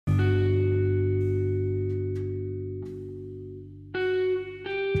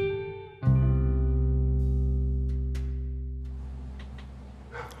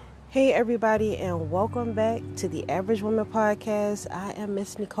Hey everybody, and welcome back to the Average Woman Podcast. I am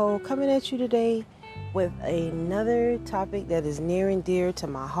Miss Nicole coming at you today with another topic that is near and dear to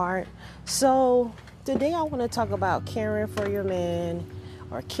my heart. So today I want to talk about caring for your man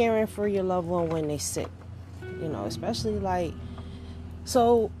or caring for your loved one when they're sick. Especially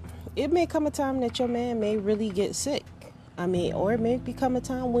so it may come a time that your man may really get sick. Or it may become a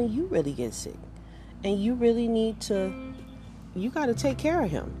time when you really get sick and you really you got to take care of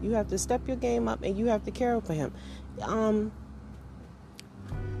him. You have to step your game up and you have to care for him.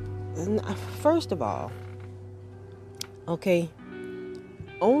 First of all, okay,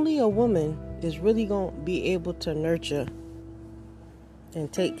 only a woman is really going to be able to nurture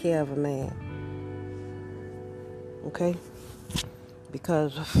and take care of a man. Okay?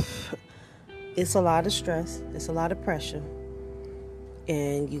 Because it's a lot of stress, it's a lot of pressure,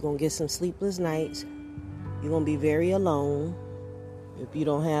 and you're going to get some sleepless nights. You're going to be very alone. If you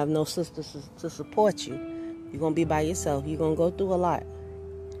don't have no sisters to support you, you're going to be by yourself. You're going to go through a lot.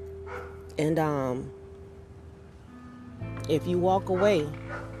 And if you walk away,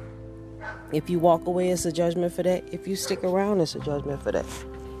 it's a judgment for that. If you stick around, it's a judgment for that.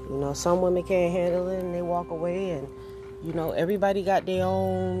 Some women can't handle it and they walk away. And, everybody got their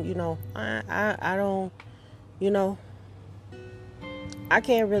own, I don't, I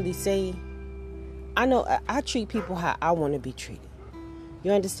can't really say. I know I treat people how I want to be treated.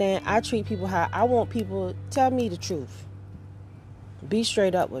 You understand? I treat people how I want people to tell me the truth. Be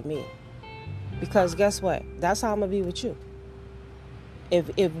straight up with me. Because guess what? That's how I'm going to be with you.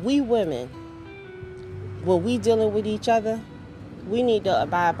 If we women, when we dealing with each other, we need to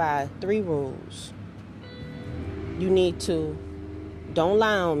abide by 3 rules. You need to don't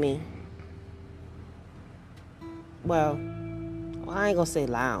lie on me. Well, I ain't going to say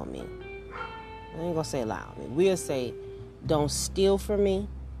lie on me. We'll say, don't steal from me,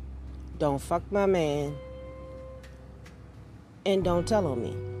 don't fuck my man, and don't tell on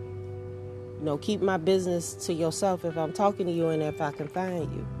me. Keep my business to yourself if I'm talking to you and if I can find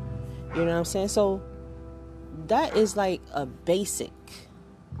you. You know what I'm saying? So that is like a basic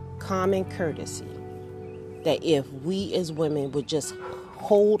common courtesy that if we as women would just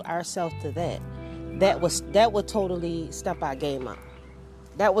hold ourselves to that would totally step our game up.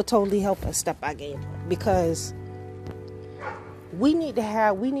 That would totally help us step our game up, because we need to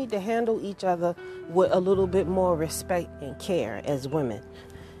handle each other with a little bit more respect and care as women.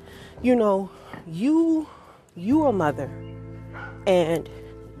 You a mother, and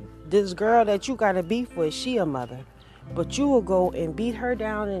this girl that you got a beef with, she a mother, but you will go and beat her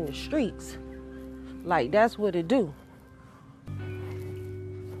down in the streets. Like, that's what it do.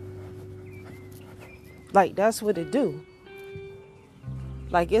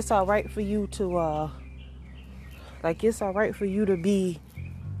 Like, it's all right for you to be,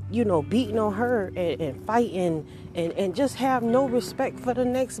 beating on her and fighting and just have no respect for the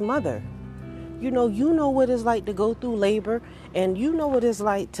next mother. You know what it's like to go through labor, and you know what it's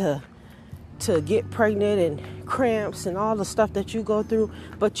like to get pregnant and cramps and all the stuff that you go through,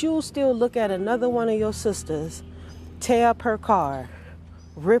 but you'll still look at another one of your sisters tear up her car,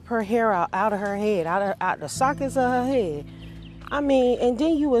 rip her hair out of her head, out the sockets of her head. And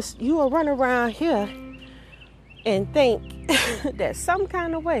then you will run around here and think that some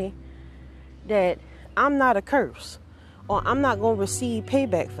kind of way that I'm not a curse, or I'm not going to receive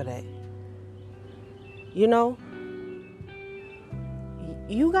payback for that. You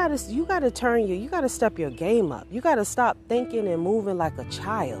gotta step your game up. You gotta stop thinking and moving like a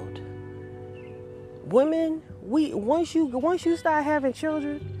child. Women, once you start having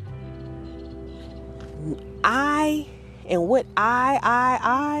children,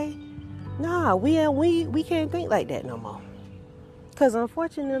 we can't think like that no more. Because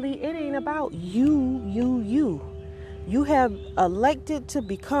unfortunately, it ain't about you. You have elected to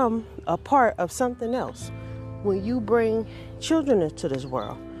become a part of something else. When you bring children into this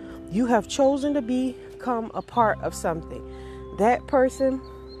world, you have chosen to become a part of something. That person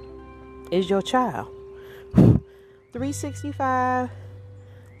is your child. 365,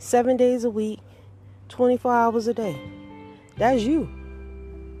 7 days a week, 24 hours a day. That's you.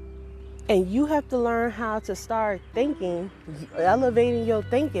 And you have to learn how to start thinking, elevating your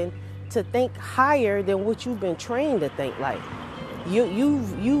thinking to think higher than what you've been trained to think like.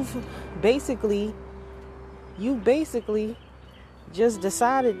 You've basically just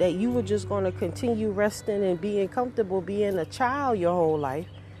decided that you were just going to continue resting and being comfortable being a child your whole life,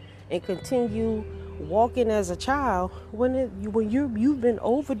 and continue walking as a child when you've been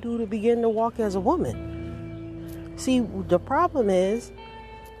overdue to begin to walk as a woman. See, the problem is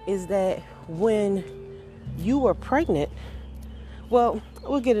that when you were pregnant, Well,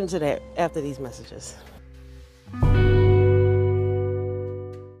 we'll get into that after these messages.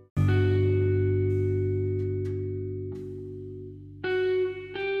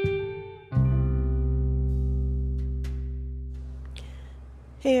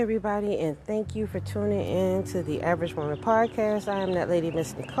 Hey everybody, and thank you for tuning in to the Average Woman Podcast. I am that lady,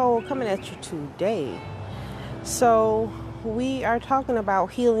 Miss Nicole, coming at you today. So we are talking about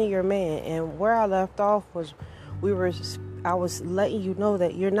healing your man, and where I left off was I was letting you know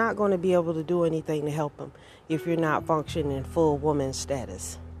that you're not going to be able to do anything to help him if you're not functioning in full woman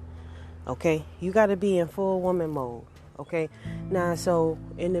status. Okay, you got to be in full woman mode. Okay, now so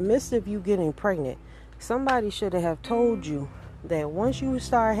in the midst of you getting pregnant, somebody should have told you that once you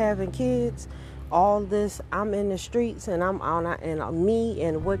start having kids, all this I'm in the streets and I'm on and me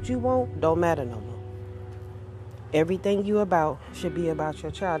and what you want don't matter no more. Everything you about should be about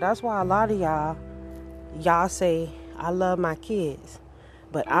your child. That's why a lot of y'all say I love my kids,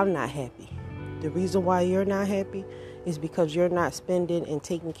 but I'm not happy. The reason why you're not happy is because you're not spending and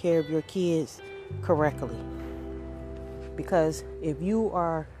taking care of your kids correctly. Because if you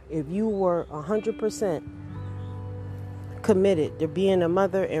were 100% committed to being a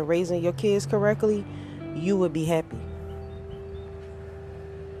mother and raising your kids correctly, you would be happy.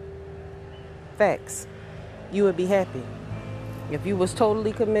 Facts. You would be happy. If you was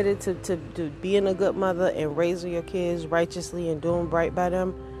totally committed to being a good mother and raising your kids righteously and doing right by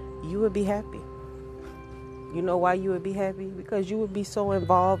them, you would be happy. You know why you would be happy? Because you would be so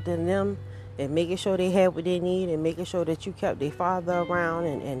involved in them and making sure they had what they need and making sure that you kept their father around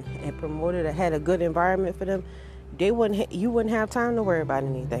and promoted and had a good environment for them. You wouldn't have time to worry about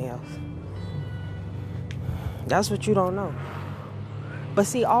anything else. That's what you don't know. But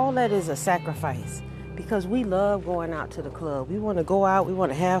see, all that is a sacrifice, because we love going out to the club. We want to go out, we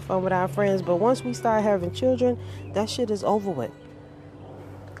want to have fun with our friends, but once we start having children, that shit is over with.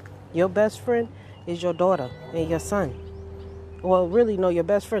 Your best friend is your daughter and your son. Well, really, no, your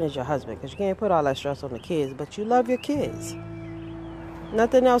best friend is your husband, because you can't put all that stress on the kids, but you love your kids.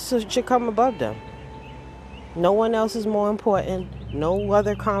 Nothing else should come above them. No one else is more important. No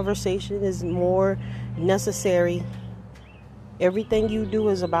other conversation is more necessary. Everything you do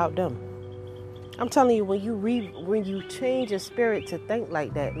is about them. I'm telling you, when you change your spirit to think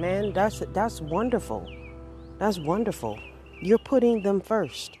like that, man, that's wonderful. That's wonderful. You're putting them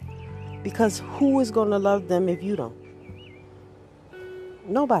first. Because who is going to love them if you don't?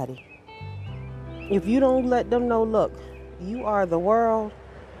 Nobody. If you don't let them know, look, you are the world,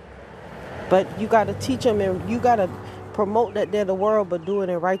 but you got to teach them and you got to promote that they're the world, but do it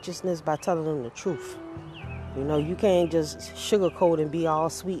in righteousness by telling them the truth. You know, you can't just sugarcoat and be all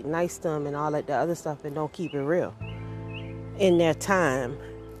sweet and nice to them and all that the other stuff and don't keep it real. In their time,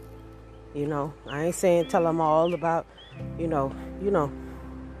 you know, I ain't saying tell them all about, you know,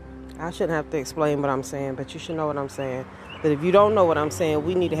 I shouldn't have to explain what I'm saying, but you should know what I'm saying. But if you don't know what I'm saying,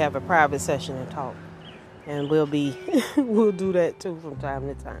 we need to have a private session and talk. And we'll do that too from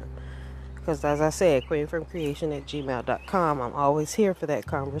time to time. Because as I said, queenfromcreation@gmail.com, I'm always here for that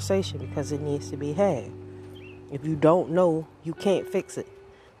conversation because it needs to be had. If you don't know, you can't fix it.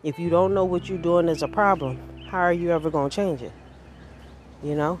 If you don't know what you're doing is a problem, how are you ever going to change it?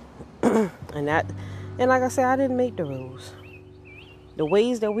 You know? And like I said, I didn't make the rules. The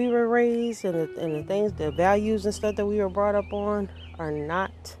ways that we were raised and the things, the values and stuff that we were brought up on are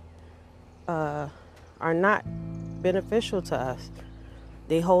not beneficial to us.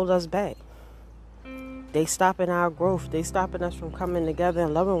 They hold us back. They stopping our growth. They stopping us from coming together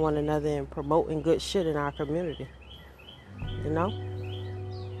and loving one another and promoting good shit in our community. You know?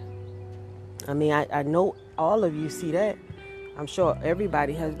 I mean, I know all of you see that. I'm sure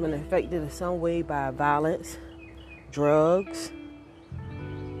everybody has been affected in some way by violence, drugs,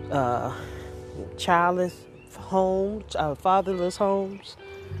 childless homes, fatherless homes.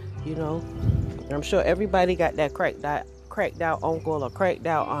 You know? I'm sure everybody got that cracked out uncle or cracked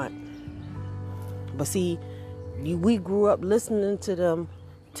out aunt. But see, we grew up listening to them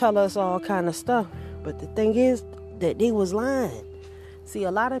tell us all kind of stuff. But the thing is that they was lying. See,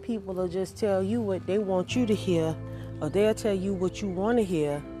 a lot of people will just tell you what they want you to hear, or they'll tell you what you want to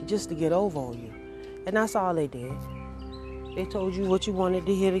hear just to get over on you. And that's all they did. They told you what you wanted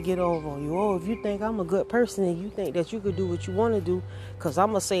to hear to get over on you. Oh, if you think I'm a good person and you think that you could do what you want to do, because I'm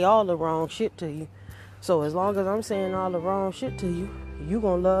going to say all the wrong shit to you. So as long as I'm saying all the wrong shit to you, you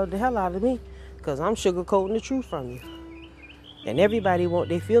going to love the hell out of me. Because I'm sugarcoating the truth from you. And everybody want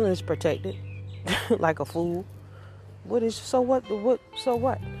their feelings protected. Like a fool. So what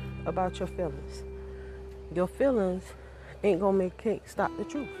about your feelings? Your feelings can't stop the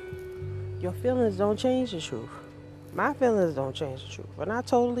truth. Your feelings don't change the truth. My feelings don't change the truth. And I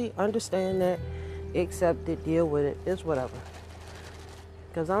totally understand that, accept it, deal with it. It's whatever.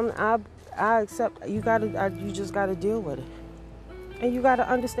 Because I accept, you just gotta deal with it. And you gotta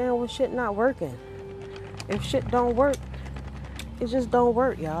understand when shit not working. If shit don't work, it just don't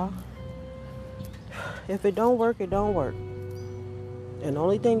work, y'all. If it don't work, it don't work. And the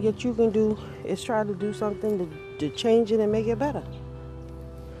only thing that you can do is try to do something to change it and make it better.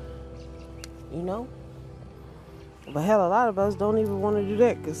 You know? But hell, a lot of us don't even want to do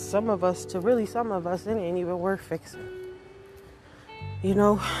that, because some of us, it ain't even worth fixing. You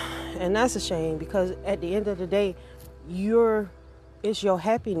know? And that's a shame, because at the end of the day, it's your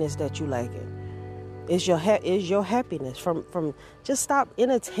happiness that you like it. It's your happiness from just stop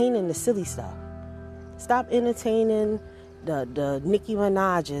entertaining the silly stuff. Stop entertaining the Nicki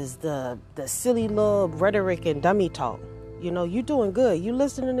Minaj's, the silly little rhetoric and dummy talk. You know, you doing good. You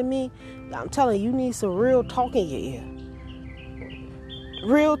listening to me? I'm telling you, you need some real talk in your ear.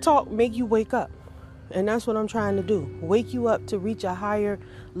 Real talk make you wake up. And that's what I'm trying to do. Wake you up to reach a higher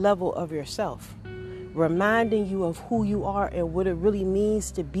level of yourself. Reminding you of who you are and what it really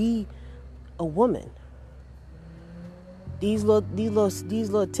means to be a woman. These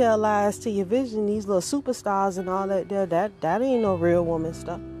little tell lies to your vision, these little superstars and all that ain't no real woman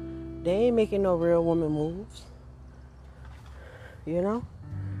stuff. They ain't making no real woman moves. You know?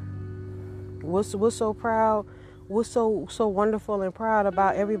 What's so proud? What's so wonderful and proud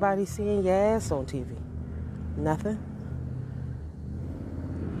about everybody seeing your ass on TV? Nothing.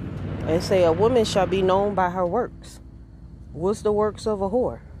 They say a woman shall be known by her works. What's the works of a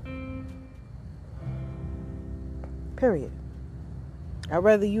whore? Period. I'd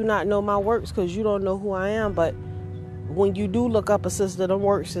rather you not know my works because you don't know who I am, but when you do look up a sister, them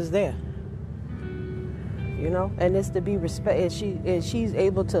works is there. You know? And it's to be respected. She's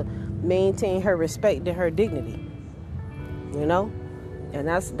able to maintain her respect and her dignity. You know? And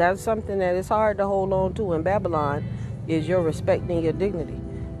that's something that is hard to hold on to in Babylon, is your respect and your dignity.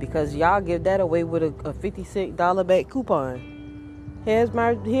 Because y'all give that away with a $50 back coupon. Here's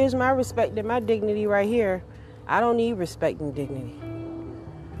my respect and my dignity right here. I don't need respect and dignity.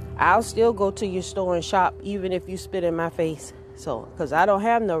 I'll still go to your store and shop even if you spit in my face. So, because I don't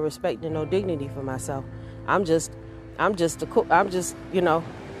have no respect and no dignity for myself. I'm just an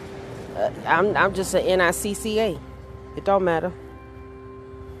NICCA. It don't matter.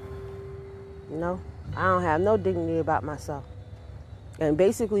 You know, I don't have no dignity about myself. And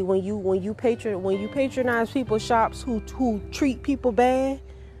basically, when you patronize people's shops who treat people bad,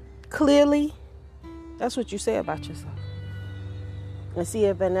 clearly, that's what you say about yourself. And see,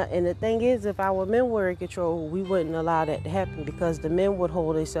 and the thing is, if our men were in control, we wouldn't allow that to happen, because the men would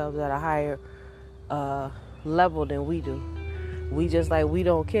hold themselves at a higher level than we do. We just like, we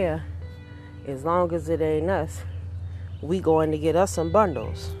don't care. As long as it ain't us, we going to get us some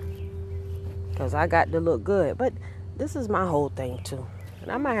bundles. Because I got to look good. But this is my whole thing too.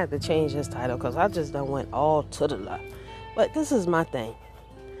 And I might have to change this title because I just done went all to the left. But this is my thing.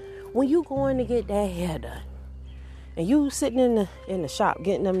 When you going to get that hair done, and you sitting in the shop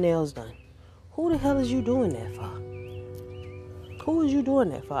getting them nails done, who the hell is you doing that for? Who is you doing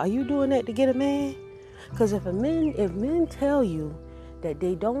that for? Are you doing that to get a man? Because if men tell you that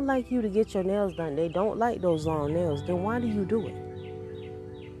they don't like you to get your nails done, they don't like those long nails, then why do you do it?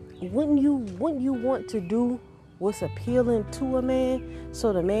 Wouldn't you want to do what's appealing to a man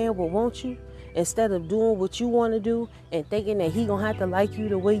so the man will want you, instead of doing what you want to do and thinking that he gonna have to like you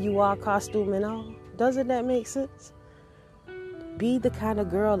the way you are, costume and all? Doesn't that make sense? Be the kind of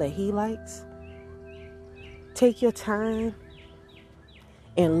girl that he likes. Take your time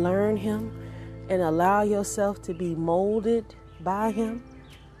and learn him and allow yourself to be molded by him.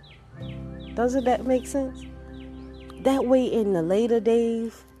 Doesn't that make sense? That way, in the later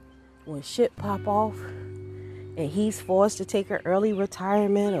days, when shit pop off and he's forced to take an early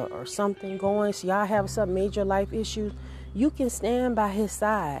retirement or something going, so y'all have some major life issues, you can stand by his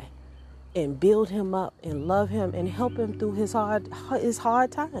side and build him up and love him and help him through his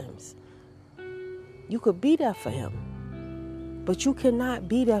hard times. You could be there for him, but you cannot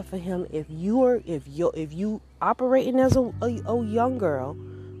be there for him if you operating as a young girl,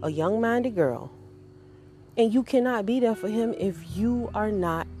 a young-minded girl, and you cannot be there for him if you are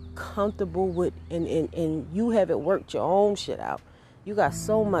not comfortable with and you haven't worked your own shit out. You got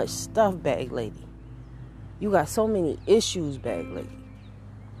so much stuff, bag lady. You got so many issues, bag lady.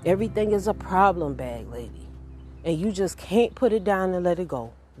 Everything is a problem, bag lady. And you just can't put it down and let it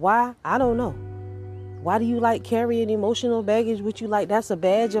go. Why? I don't know. Why do you like carrying emotional baggage with you? Like that's a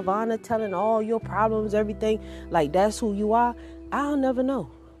badge of honor, telling all your problems, everything. Like that's who you are? I'll never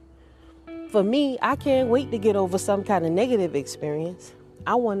know. For me, I can't wait to get over some kind of negative experience.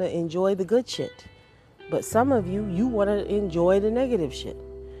 I want to enjoy the good shit. But some of you want to enjoy the negative shit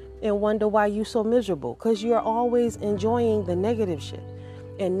and wonder why you're so miserable, because you're always enjoying the negative shit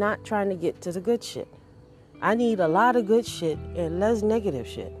and not trying to get to the good shit. I need a lot of good shit and less negative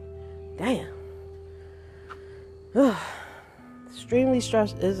shit. Damn. Extremely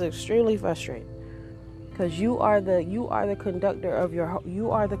stressed is extremely frustrating. Because you are the conductor of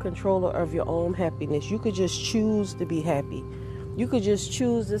you are the controller of your own happiness. You could just choose to be happy. You could just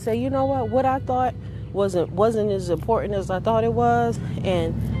choose to say, you know what I thought wasn't as important as I thought it was,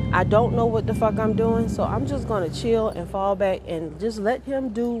 and I don't know what the fuck I'm doing, so I'm just gonna chill and fall back and just let him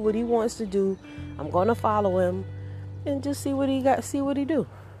do what he wants to do. I'm gonna follow him and just see what he do.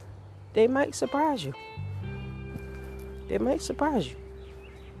 They might surprise you. They might surprise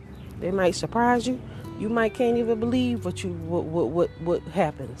you. You might can't even believe what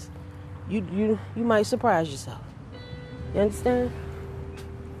happens. You might surprise yourself. You understand?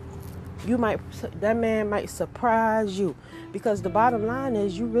 That man might surprise you, because the bottom line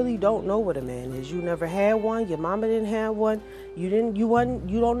is you really don't know what a man is. You never had one. Your mama didn't have one. You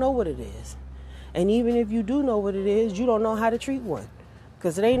don't know what it is. And even if you do know what it is, you don't know how to treat one,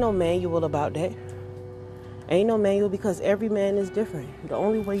 because there ain't no manual about that. Ain't no manual, because every man is different. The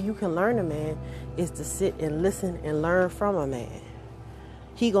only way you can learn a man is to sit and listen and learn from a man.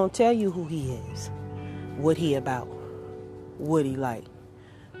 He gonna tell you who he is, what he about, what he like,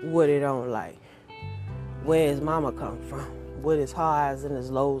 what he don't like, where his mama come from, what his highs and his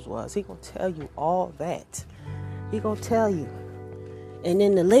lows was. He gonna tell you all that. He gonna tell you. And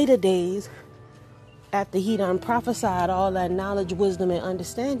in the later days, after he done prophesied all that knowledge, wisdom, and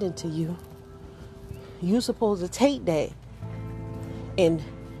understanding to you, you supposed to take that and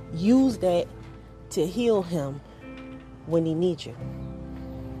use that to heal him when he needs you.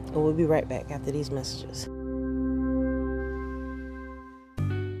 And we'll be right back after these messages.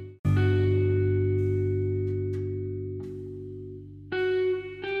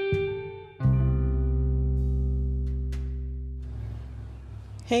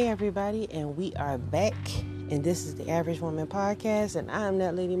 Hey everybody, and we are back, and this is the Average Woman Podcast, and I'm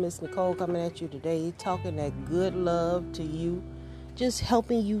that lady, Miss Nicole, coming at you today, talking that good love to you, just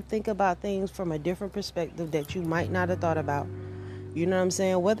helping you think about things from a different perspective that you might not have thought about. You know what I'm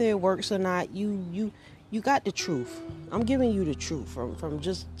saying? Whether it works or not, you got the truth. I'm giving you the truth from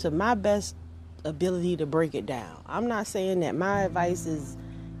just to my best ability to break it down. I'm not saying that my advice is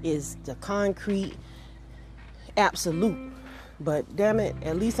the concrete absolute. But damn it,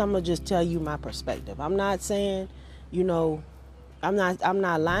 at least I'm gonna just tell you my perspective. I'm not saying, I'm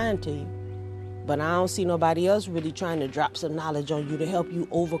not lying to you. But I don't see nobody else really trying to drop some knowledge on you to help you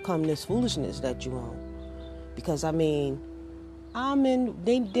overcome this foolishness that you own. Because they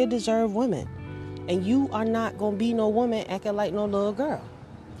deserve women. And you are not gonna be no woman acting like no little girl.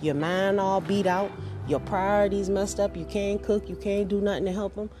 Your mind all beat out, your priorities messed up, you can't cook, you can't do nothing to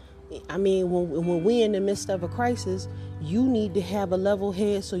help them. When we're in the midst of a crisis, you need to have a level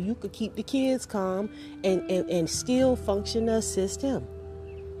head so you could keep the kids calm and still function to assist him.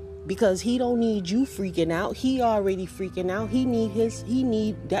 Because he don't need you freaking out. He already freaking out.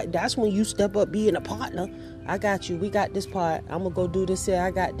 That's when you step up being a partner. I got you. We got this part. I'm going to go do this here.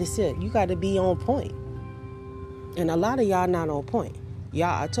 I got this here. You got to be on point. And a lot of y'all not on point.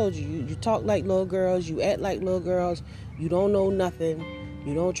 Y'all, I told you talk like little girls. You act like little girls. You don't know nothing.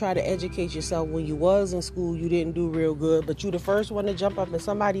 You don't try to educate yourself. When you was in school, you didn't do real good, but you the first one to jump up in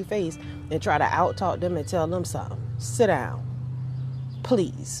somebody's face and try to out-talk them and tell them something. Sit down.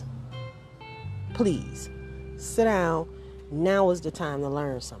 Please. Please. Sit down. Now is the time to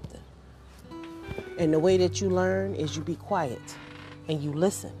learn something. And the way that you learn is you be quiet and you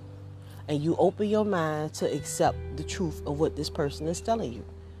listen and you open your mind to accept the truth of what this person is telling you.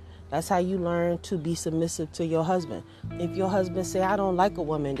 That's how you learn to be submissive to your husband. If your husband say, I don't like a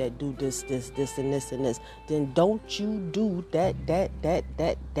woman that do this, and this, and this, then don't you do that,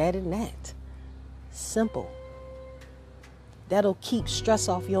 and that. Simple. That'll keep stress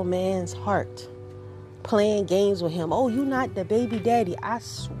off your man's heart. Playing games with him. Oh, you not the baby daddy. I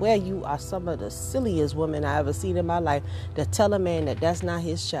swear you are some of the silliest women I ever seen in my life to tell a man that that's not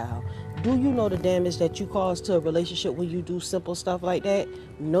his child. Do you know the damage that you cause to a relationship when you do simple stuff like that?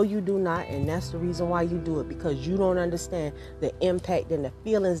 No, you do not, and that's the reason why you do it, because you don't understand the impact and the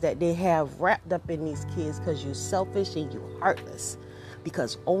feelings that they have wrapped up in these kids, because you're selfish and you're heartless.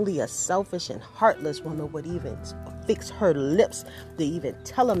 Because only a selfish and heartless woman would even fix her lips to even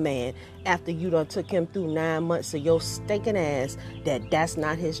tell a man after you done took him through 9 months of your stinking ass that that's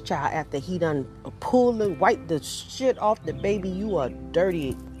not his child, after he done pulled and wiped the shit off the baby. You a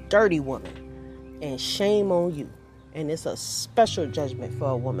dirty woman. And shame on you. And it's a special judgment for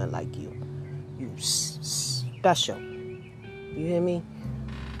a woman like you. You special. You hear me?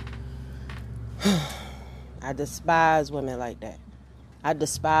 I despise women like that. I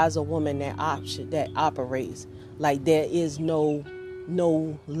despise a woman that operates like there is no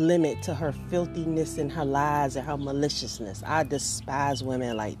limit to her filthiness and her lies and her maliciousness. I despise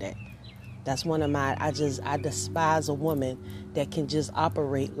women like that. That's one of my, I despise a woman that can just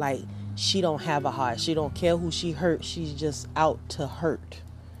operate like she don't have a heart. She don't care who she hurt. She's just out to hurt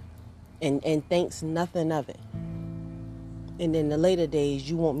and thinks nothing of it. And in the later days,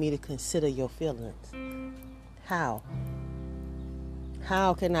 you want me to consider your feelings. How?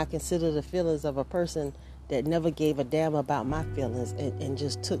 How can I consider the feelings of a person that never gave a damn about my feelings and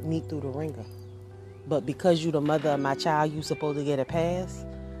just took me through the ringer? But because you the mother of my child, you supposed to get a pass?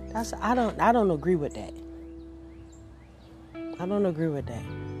 I don't agree with that. I don't agree with that.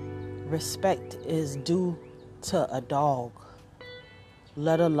 Respect is due to a dog,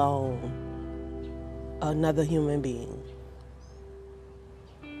 let alone another human being.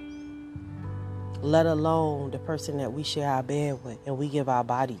 Let alone the person that we share our bed with and we give our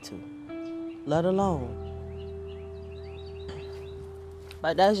body to. Let alone.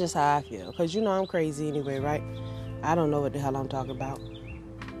 But that's just how I feel. Because you know I'm crazy anyway, right? I don't know what the hell I'm talking about.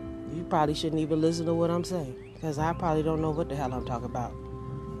 You probably shouldn't even listen to what I'm saying. Because I probably don't know what the hell I'm talking about.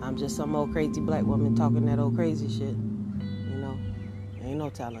 I'm just some old crazy black woman talking that old crazy shit. You know? Ain't no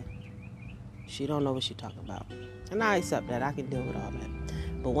telling. She don't know what she talking about. And I accept that. I can deal with all that.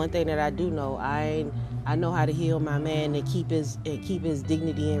 But one thing that I do know, I know how to heal my man and keep his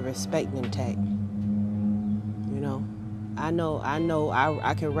dignity and respect intact. You know,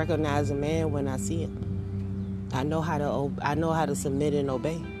 I can recognize a man when I see him. I know how to submit and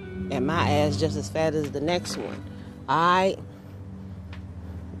obey. And my ass just as fat as the next one.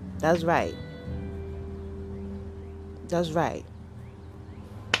 That's right. That's right.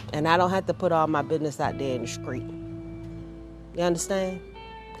 And I don't have to put all my business out there in the street. You understand?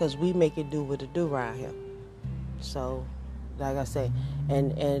 Because we make it do what it do around here. So, like I say,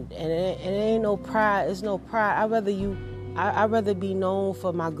 and it ain't no pride. It's no pride. I'd rather be known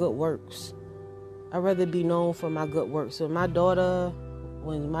for my good works. I'd rather be known for my good works. So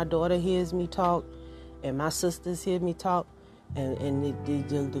when my daughter hears me talk, and my sisters hear me talk, and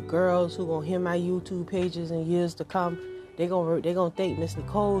the girls who gonna hear my YouTube pages in years to come, they gonna think Miss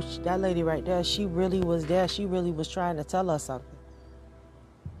Nicole, that lady right there, she really was there. She really was trying to tell us something.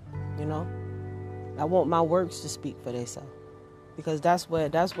 You know, I want my works to speak for themselves, because that's where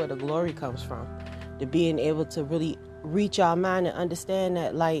the glory comes from. To being able to really reach our mind and understand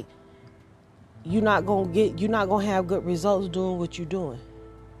that, like, you're not gonna have good results doing what you're doing.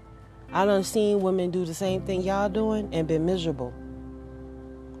 I done seen women do the same thing y'all doing and been miserable.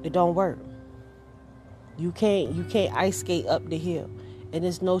 It don't work. You can't ice skate up the hill, and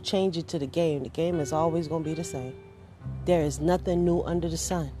there's no change to the game. The game is always gonna be the same. There is nothing new under the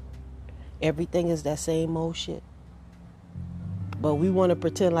sun. Everything is that same old shit. But we want to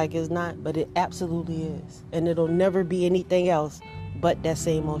pretend like it's not, but it absolutely is. And it'll never be anything else but that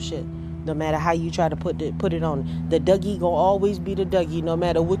same old shit. No matter how you try to put it on. The Dougie gonna always be the Dougie. No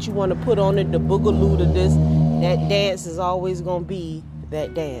matter what you want to put on it, the boogaloo to this, that dance is always gonna be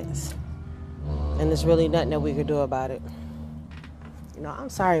that dance. And there's really nothing that we can do about it. You know, I'm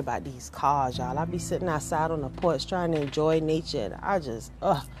sorry about these cars, y'all. I be sitting outside on the porch trying to enjoy nature, and I just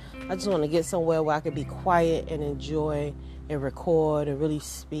want to get somewhere where I can be quiet and enjoy and record and really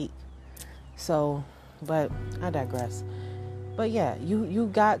speak. So, but I digress. But yeah, you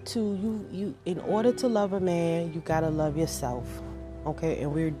got to, you in order to love a man, you gotta love yourself. Okay,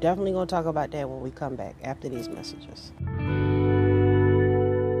 and we're definitely gonna talk about that when we come back after these messages.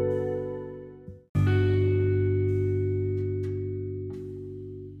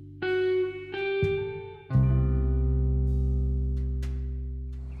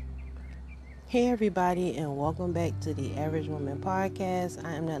 Hey everybody, and welcome back to the Average Woman Podcast.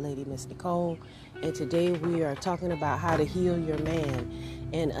 I am that lady, Miss Nicole, and today we are talking about how to heal your man.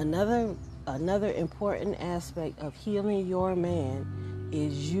 And another important aspect of healing your man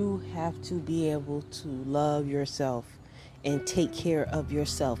is you have to be able to love yourself and take care of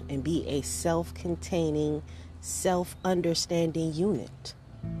yourself and be a self-containing, self-understanding unit.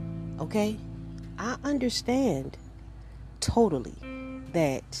 Okay? I understand totally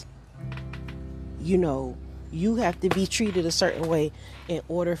that, you know, you have to be treated a certain way in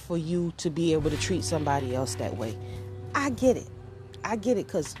order for you to be able to treat somebody else that way. I get it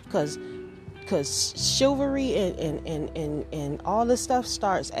because chivalry and all this stuff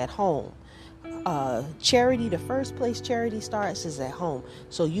starts at home. charity, the first place charity starts is at home.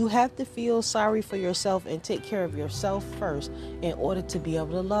 So you have to feel sorry for yourself and take care of yourself first in order to be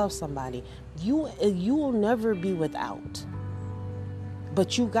able to love somebody. You will never be without,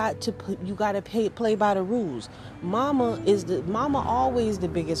 but you got to play by the rules. Mama always the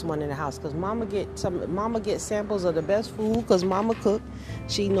biggest one in the house, because mama get samples of the best food, because mama cook.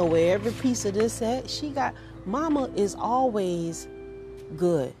 She know where every piece of this at. Mama is always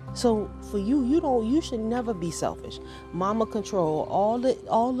good. So for you should never be selfish. Mama control all the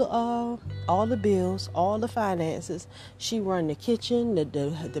bills, all the finances. She run the kitchen,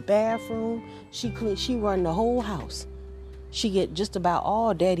 the bathroom. She run the whole house. She get just about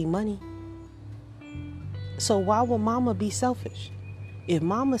all daddy money. So why would mama be selfish? If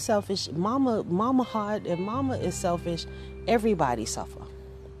mama's selfish, mama hard. If mama is selfish, everybody suffer.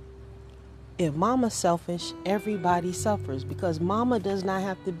 If mama's selfish, everybody suffers, because mama does not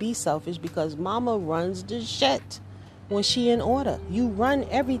have to be selfish, because mama runs the shit when she in order. You run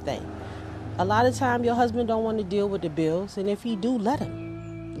everything. A lot of time your husband don't want to deal with the bills, and if he do, let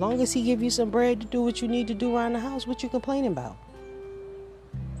him. Long as he give you some bread to do what you need to do around the house, what you complaining about?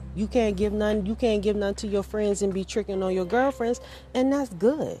 You can't give none to your friends and be tricking on your girlfriends, and that's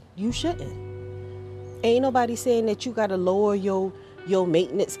good. You shouldn't. Ain't nobody saying that you gotta lower your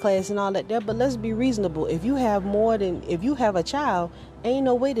maintenance class and all that there, but let's be reasonable. If you have a child, ain't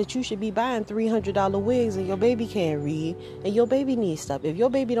no way that you should be buying $300 wigs and your baby can't read and your baby needs stuff. If your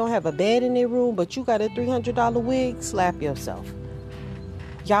baby don't have a bed in their room but you got a $300 wig, slap yourself.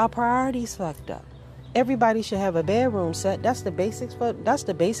 Y'all priorities fucked up. Everybody should have a bedroom set. That's the basics for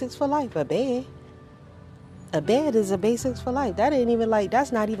life. A bed is a basics for life.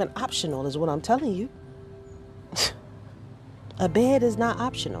 That's not even optional, is what I'm telling you. A bed is not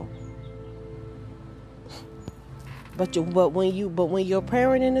optional. But when your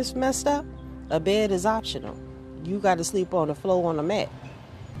parenting is messed up, a bed is optional. You got to sleep on the floor on a mat,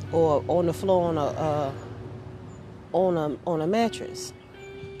 or on the floor on a mattress.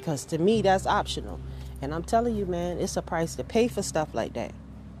 Because to me, that's optional. And I'm telling you, man, it's a price to pay for stuff like that.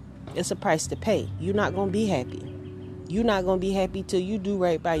 It's a price to pay. You're not going to be happy. You're not going to be happy till you do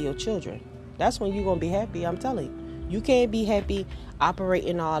right by your children. That's when you're going to be happy, I'm telling you. You can't be happy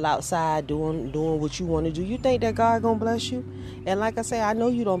operating all outside, doing what you want to do. You think that God going to bless you? And like I say, I know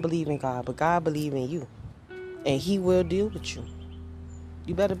you don't believe in God, but God believe in you. And he will deal with you.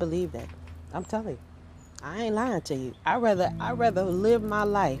 You better believe that. I'm telling you. I ain't lying to you. I'd rather live my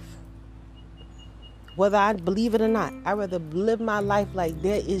life, whether I believe it or not. I'd rather live my life like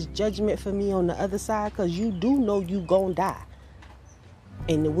there is judgment for me on the other side, because you do know you gonna die.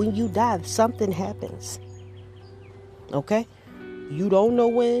 And when you die, something happens. Okay? You don't know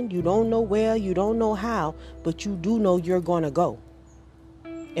when, you don't know where, you don't know how, but you do know you're gonna go.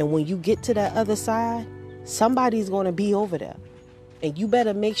 And when you get to that other side, somebody's gonna be over there. And you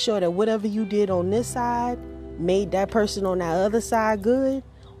better make sure that whatever you did on this side made that person on that other side good,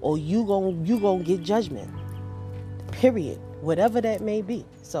 or you gonna get judgment. Period. Whatever that may be.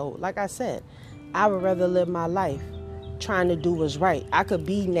 So, like I said, I would rather live my life trying to do what's right. I could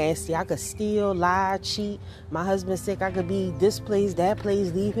be nasty. I could steal, lie, cheat. My husband's sick. I could be this place, that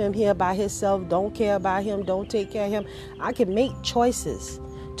place, leave him here by himself, don't care about him, don't take care of him. I can make choices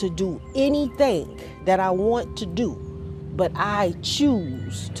to do anything that I want to do, but I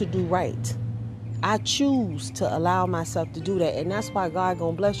choose to do right. I choose to allow myself to do that. And that's why God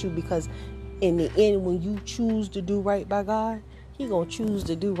gonna bless you, because in the end, when you choose to do right by God, he gonna choose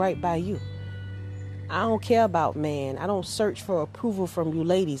to do right by you. I don't care about man. I don't search for approval from you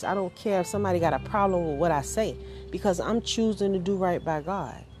ladies. I don't care if somebody got a problem with what I say, because I'm choosing to do right by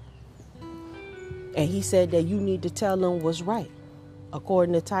God. And he said that you need to tell them what's right,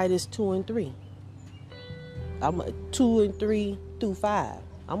 according to Titus 2:3. 2:3 through 5.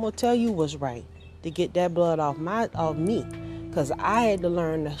 I'm gonna tell you what's right to get that blood off me, because I had to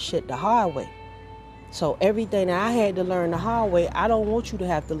learn the shit the hard way. So everything that I had to learn the hard way, I don't want you to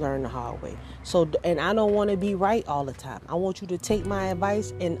have to learn the hard way. And I don't want to be right all the time. I want you to take my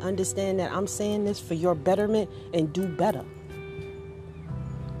advice and understand that I'm saying this for your betterment, and do better.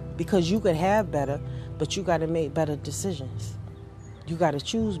 Because you could have better, but you got to make better decisions. You got to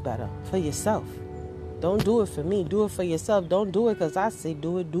choose better for yourself. Don't do it for me. Do it for yourself. Don't do it because I say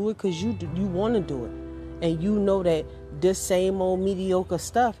do it. Do it because you want to do it. And you know that this same old mediocre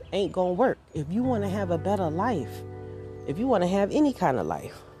stuff ain't going to work. If you want to have a better life, if you want to have any kind of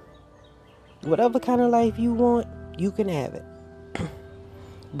life, whatever kind of life you want, you can have it.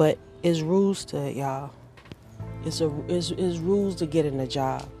 But it's rules to it, y'all. It's rules to getting a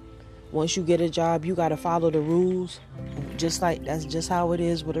job. Once you get a job, you got to follow the rules. That's just how it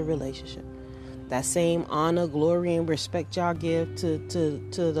is with a relationship. That same honor, glory, and respect y'all give to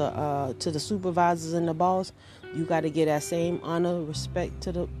the supervisors and the boss, you got to give that same honor, respect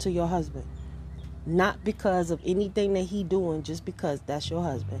to your husband. Not because of anything that he doing, just because that's your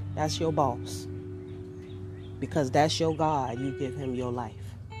husband, that's your boss. Because that's your God, you give him your life.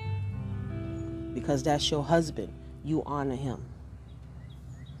 Because that's your husband, you honor him.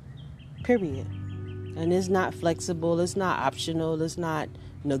 Period. And it's not flexible, it's not optional, it's not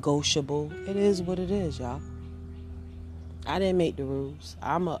negotiable. It is what it is, y'all. I didn't make the rules.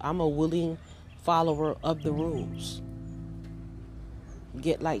 I'm a willing follower of the rules.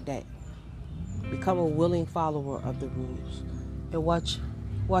 Get like that. Become a willing follower of the rules. And watch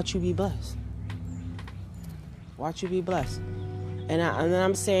you be blessed. Watch you be blessed. And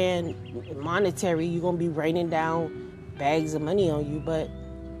I'm saying monetary, you're going to be raining down bags of money on you, but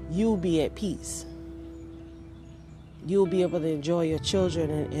you'll be at peace. You'll be able to enjoy your children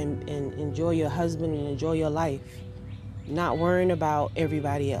and enjoy your husband and enjoy your life. Not worrying about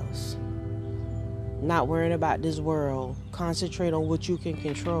everybody else. Not worrying about this world. Concentrate on what you can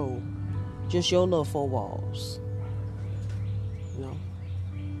control. Just your little four walls. You know?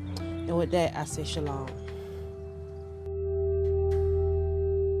 And with that, I say shalom.